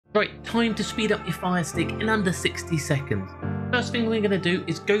Right, time to speed up your Fire Stick in under 60 seconds. First thing we're going to do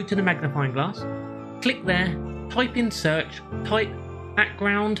is go to the magnifying glass, click there, type in search, type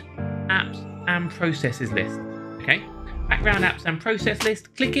background, apps and processes list. Okay, background apps and process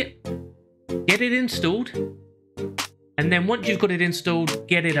list, click it, get it installed, and then once you've got it installed,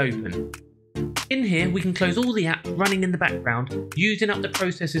 get it open. In here, we can close all the apps running in the background, using up the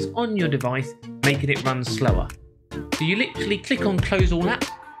processes on your device, making it run slower. So you literally click on close all apps,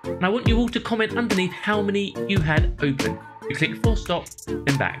 and I want you all to comment underneath how many you had open. You click force stop,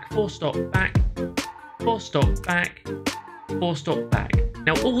 then back, force stop, back, force stop, back, force stop, back.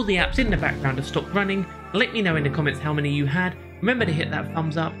 Now all the apps in the background have stopped running. Let me know in the comments how many you had. Remember to hit that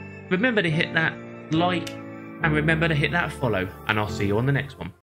thumbs up, remember to hit that like, and remember to hit that follow, and I'll see you on the next one.